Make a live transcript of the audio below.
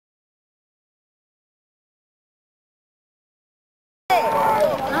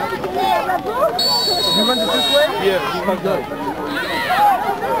He runs it this way? Yeah, he's my guy.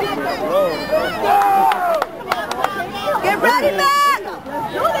 Get ready, Matt!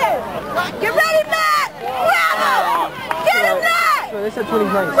 Do this! Get ready, Matt! Grab him! Get him, Matt! They said 20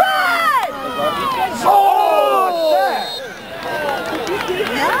 points. Run! Oh! Nice!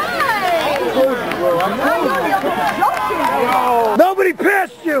 Nobody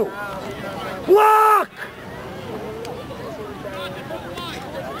passed you! Block!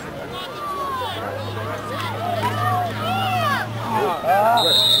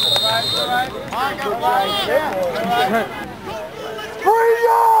 Free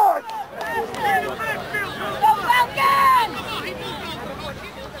yards! Go Falcons!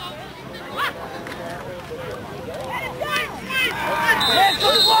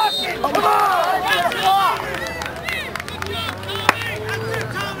 Come on!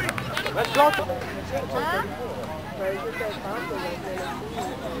 Let's go.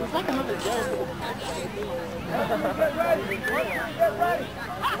 It's like another joke.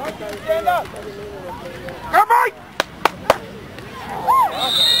 Stand up. Come on!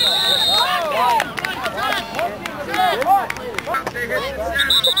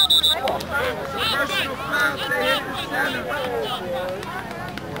 Personal foul, they hit the center.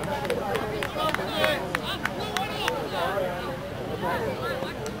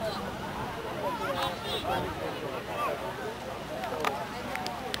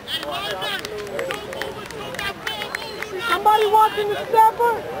 Somebody watching the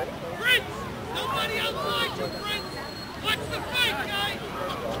snapper? Prince! Nobody outside you, Prince! Watch the fight, guys!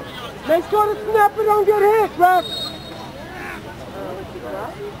 Make sure the snapper don't get hit, ref.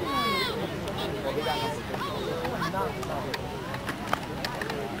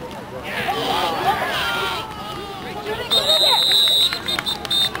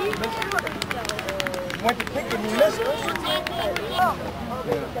 Went to kick and he missed it.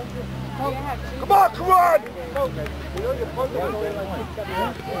 Come on, come on!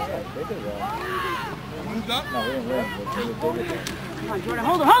 Moved up? Come on, Jordan,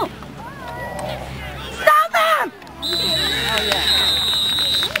 hold him, hold him! Stop him! Oh, yeah.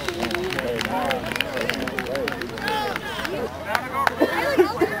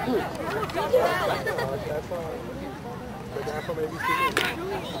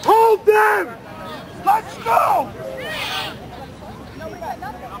 Hold them! Let's go!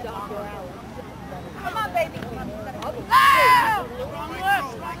 Come on, baby.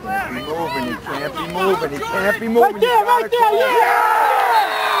 He can't be moving, he can't be moving. Right there,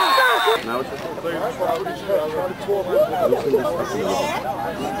 yeah! Now it's just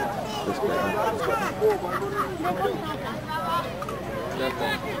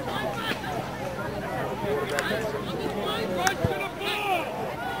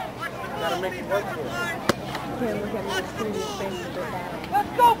Let's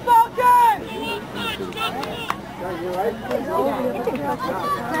go, Falcons!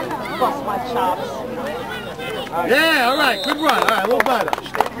 Bust my chops. yeah, all right, good run. All right, a little better.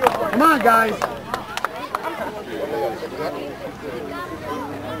 Come on, guys.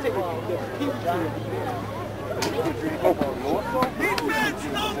 Defense,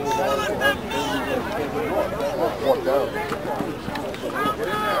 no ball at that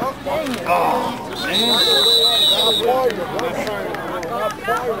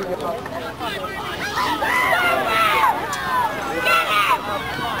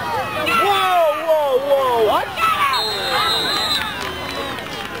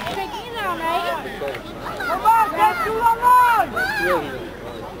Come on, get to the line!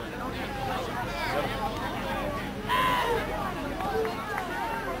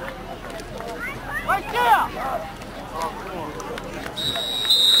 Right there!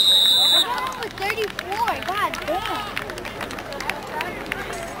 For 34, god damn.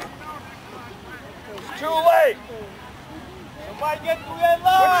 It's too late. Somebody get through that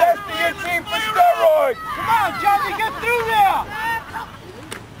line! We're testing your team for steroids. Come on, Johnny, get through there!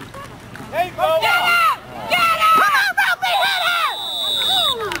 There you go! Get him! Get him! Come on, Ralphie, hit him!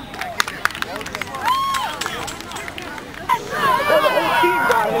 The whole team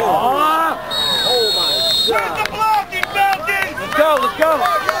got hit. Oh my God. the blocking, Falcons! Let's go, let's go.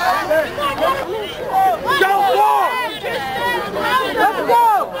 Go, ball! Let's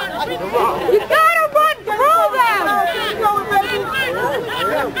go! You gotta run through them! Keep going, baby!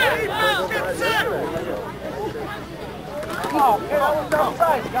 Oh, that was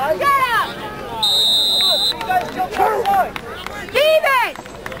outside, guys. Get him! You guys jump outside. Steven!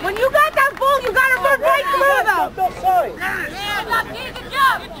 When you got that ball, you gotta run right through them! Jump outside. Good job, Steve, good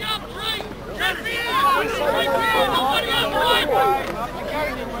job! Good job, Trey! Get me in! Nobody outside!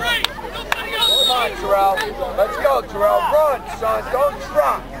 Trey! Nobody outside! on, Terrell. Let's go, Terrell. Run, son. Don't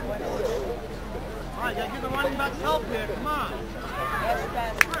drop. All right, gotta give the running backs help here. Come on.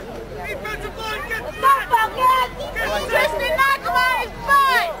 Defensive line, get Let's go, Falcons! Tristan Aguilar's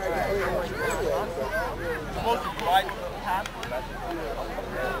foot! Supposed to glide the pass.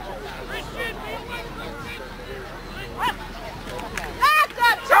 Christian, be away from the Back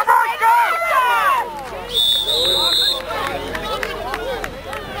up, Tristan!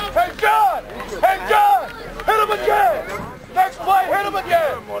 Hey, John! Hey, John! Hit him again! Next play, hit him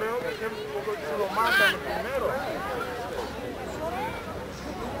again!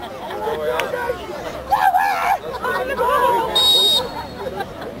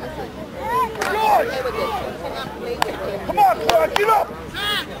 Come on, Clark, get up!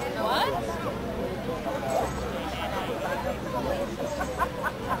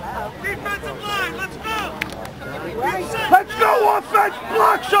 defensive line, let's go! Let's go, offense!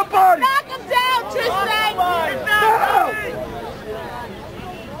 Block somebody! Knock him down, Tristan! Down!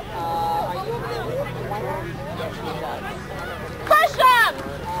 Push up!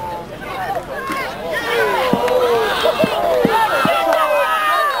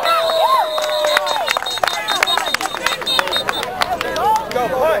 Go,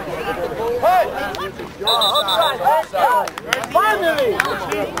 push! Push! Finally!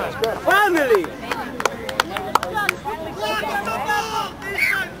 Finally!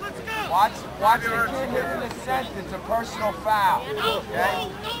 Watch the kid hitting the center. It's a personal foul. Okay?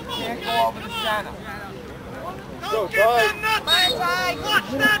 Can't go over the center. Don't give them nothing! Watch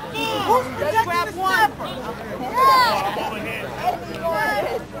that ball! Just grab one.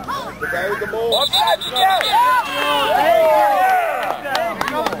 The guy with the ball. Offside again!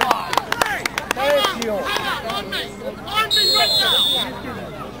 Thank you. On me right now!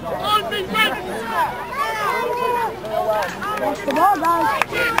 On me right now! Come on, guys.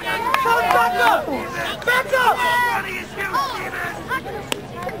 Back up! Back up!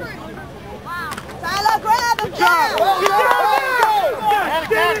 Tyler, grab him down!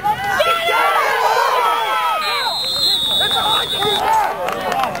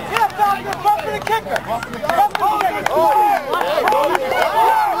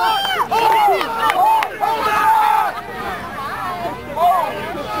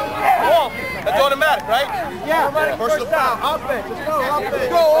 That's automatic, right? Yeah. First down. Offense. Let's go. Offense. Let's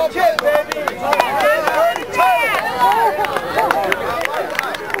go, offense, baby.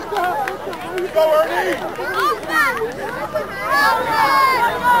 Go, Ernie.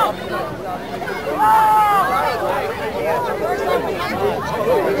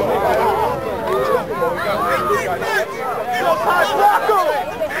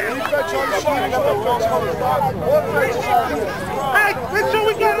 Hey, make sure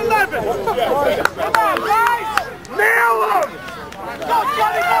we get 11. Come on, guys. Nail him! Go,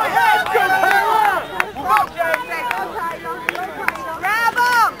 Johnny, go ahead. Go, Taylor. Go, Jamie. Grab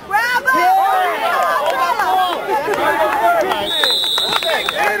him! Grab him!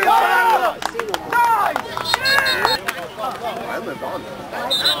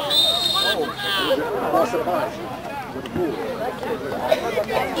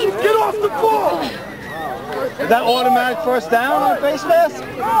 Get off the ball! Is that automatic first down on face mask?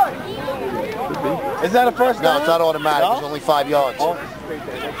 Is that a first down? No, it's not automatic. No? It's only 5 yards. Oh.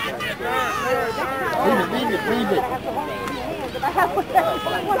 Leave it.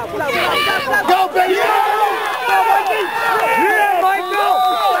 Go, baby! Go, Mikey! Yeah, Michael!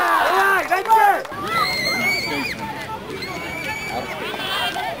 All right, that's it!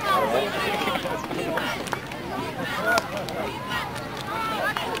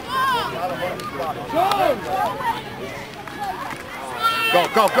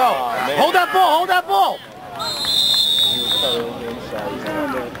 Go. Hold that ball.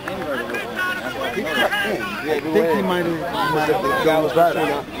 I think he might have gone better.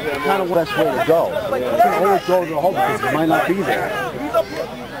 Kind of the best way to go. You can always go to the hole because he might not be there.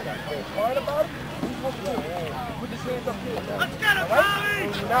 Let's get him, Bobby!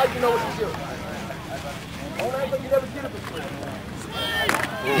 Now you know what to do. Don't act like you never did it before.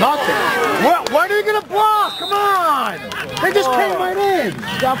 Nothing. When are you going to block? Come on. They just came right in.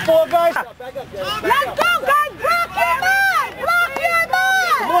 You got 4 guys. Let's go, guys! Block your man! Block your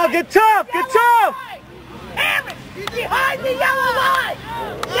man! Come on, get tough. Aaron, he's behind the yellow line!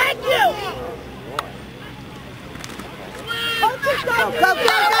 Thank you! Go!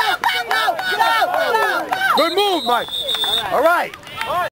 Good move, Mike. All right.